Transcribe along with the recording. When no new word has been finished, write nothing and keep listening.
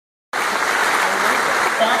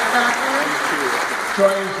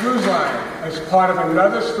joins Newsline as part of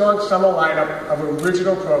another strong summer lineup of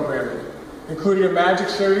original programming, including a magic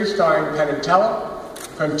series starring Penn and Teller,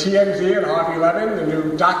 from TMZ and Harvey Levin, the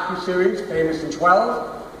new docu-series Famous in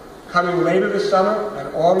 12, coming later this summer, an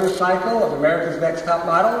all-new cycle of America's Next Top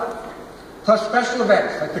Model, plus special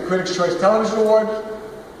events like the Critics' Choice Television Awards,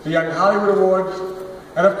 the Young Hollywood Awards,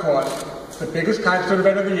 and of course, the biggest concert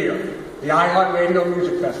event of the year, the iHeartRadio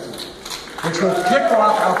Music Festival, which will kick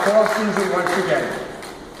off our fall season once again.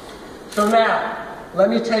 So now, let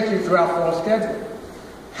me take you through our fall schedule.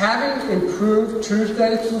 Having improved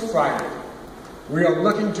Tuesday through Friday, we are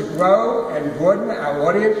looking to grow and broaden our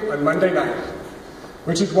audience on Monday nights,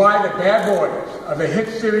 which is why the bad boys of the hit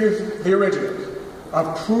series The Originals,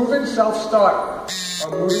 a proven self-starter,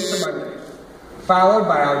 are moving to Mondays, followed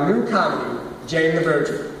by our new comedy, Jane the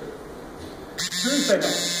Virgin. Tuesday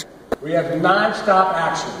night, we have non-stop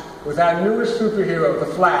action with our newest superhero, The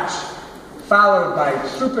Flash, followed by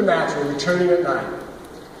Supernatural returning at 9.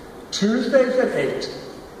 Tuesdays at 8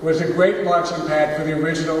 was a great launching pad for The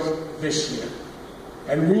Originals this year.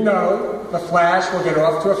 And we know The Flash will get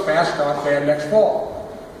off to a fast start there next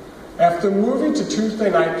fall. After moving to Tuesday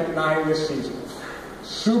night at 9 this season,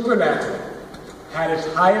 Supernatural had its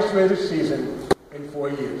highest rated season in 4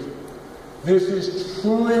 years. This is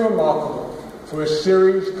truly remarkable for a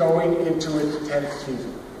series going into its 10th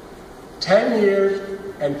season. 10 years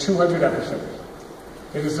and 200 episodes.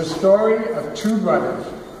 It is the story of two brothers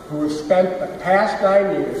who have spent the past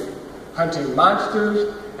 9 years hunting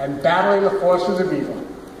monsters and battling the forces of evil.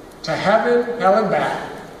 To heaven, hell, and back,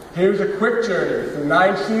 here's a quick journey through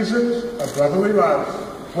 9 seasons of brotherly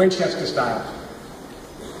love, Winchester style.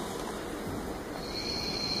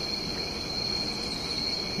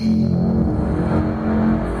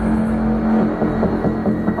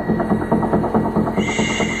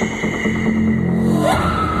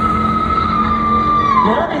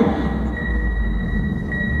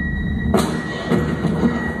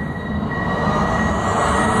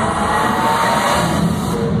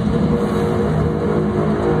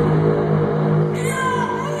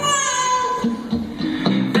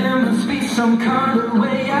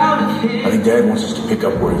 Dad wants us to pick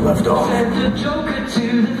up where he left off.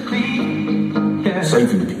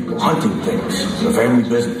 Saving people, hunting things, the family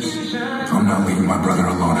business. I'm not leaving my brother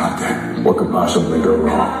alone out there. What could possibly go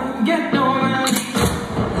wrong?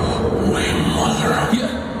 Holy mother.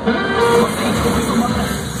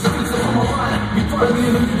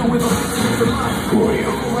 Who are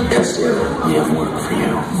you? Castiel, we have work for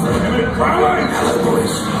you. Hello,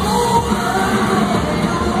 boys.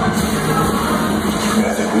 I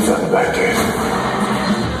think we found the back gate.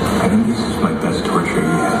 I think this is my best torture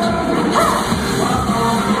yet.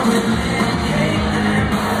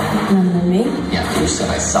 None than me? Yeah, you said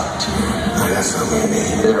I sucked. Oh, that's not me.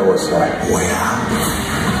 There was that. Where?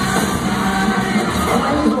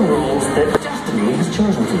 Follow the rules that destiny has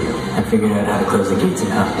chosen for you. I figured out how to close the gates in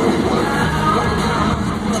hell.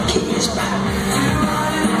 The key is back.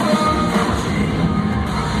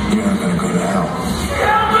 You're not gonna go to hell.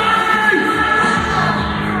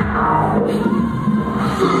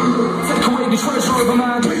 Take away the treasure of a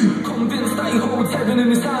man, convinced that he holds heaven in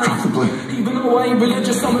his hands. Drop the blade. Even though I ain't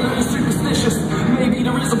religious, I'm a little superstitious. Maybe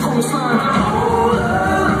there is a promised land.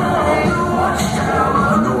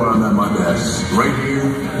 I know where I'm at my best. Right here,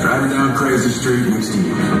 driving down Crazy Street next to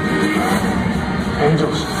you.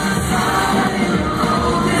 Angels.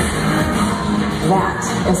 That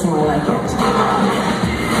is more like it.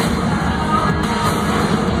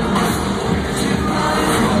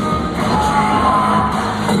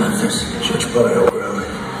 Memphis, Church by O'Reilly.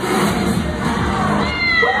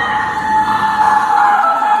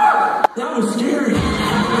 That was scary.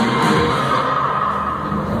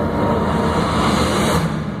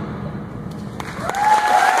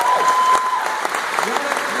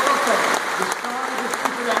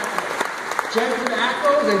 Jensen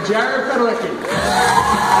Ackles and Jared Padalecki.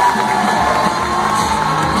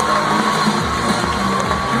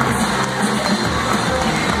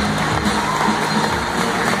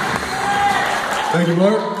 Thank you,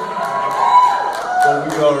 Mark. Well,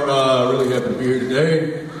 we are really happy to be here today.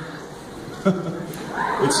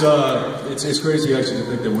 It's crazy actually to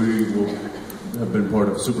think that we will have been part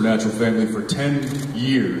of Supernatural family for 10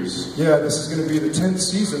 years. Yeah, this is going to be the 10th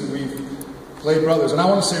season we've played brothers. And I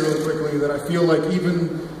want to say really quickly that I feel like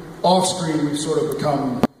even off-screen we've sort of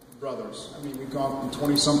become brothers. I mean, we've gone from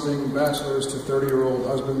 20-something bachelors to 30-year-old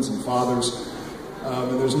husbands and fathers.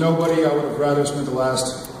 And there's nobody I would have rather spent the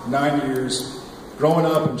last 9 years growing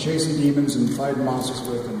up and chasing demons and fighting monsters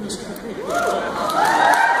with than this guy.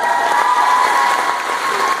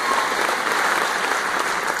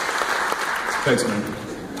 Thanks, man.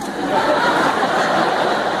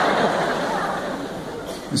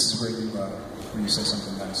 This is where you say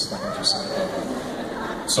something nice, like I just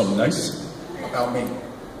said. Something nice? About me.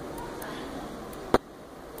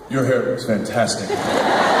 Your hair looks fantastic.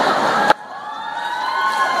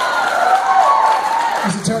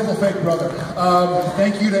 He's a terrible fake brother.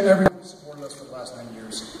 Thank you to everyone who supported us for the last 9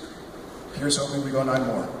 years. Here's hoping we go 9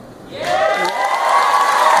 more.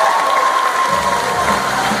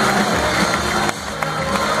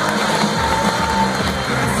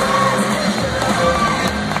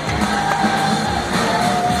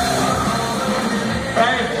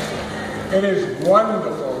 It is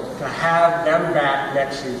wonderful to have them back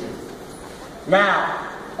next season. Now,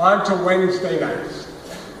 on to Wednesday nights.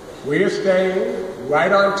 We are staying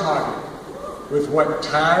right on target with what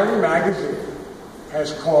Time magazine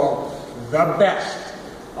has called the best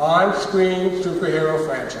on-screen superhero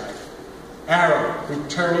franchise. Arrow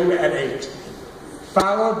returning at 8,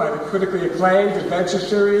 followed by the critically acclaimed adventure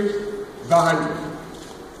series, The 100.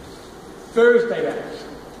 Thursday nights,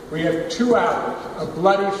 we have 2 hours of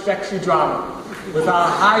bloody, sexy drama with our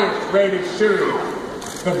highest-rated series,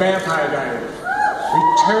 The Vampire Diaries,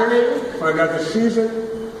 returning for another season,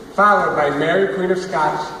 followed by Mary Queen of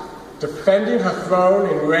Scots defending her throne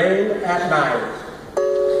in reign at 9.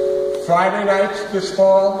 Friday nights this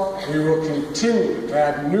fall, we will continue to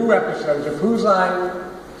have new episodes of Whose Line,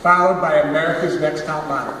 followed by America's Next Top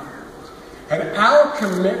Model. And our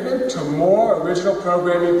commitment to more original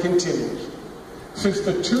programming continues. Since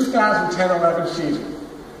the 2010-11 season,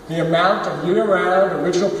 the amount of year-round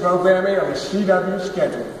original programming on the CW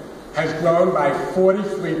schedule has grown by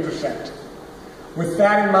 43%. With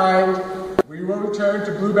that in mind, we will return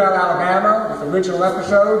to Bluebell, Alabama with original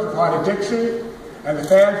episodes of Heart of Dixie, and the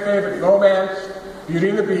fan-favorite romance, Beauty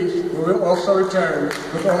and the Beast, will also return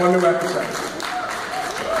with all new episodes.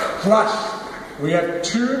 Plus, we have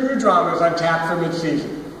 2 new dramas on tap for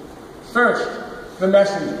mid-season. First, The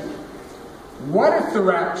Messenger. What if the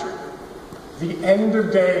rapture, the end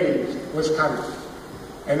of days, was coming,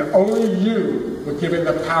 and only you were given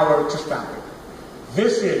the power to stop it?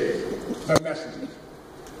 This is The Messenger.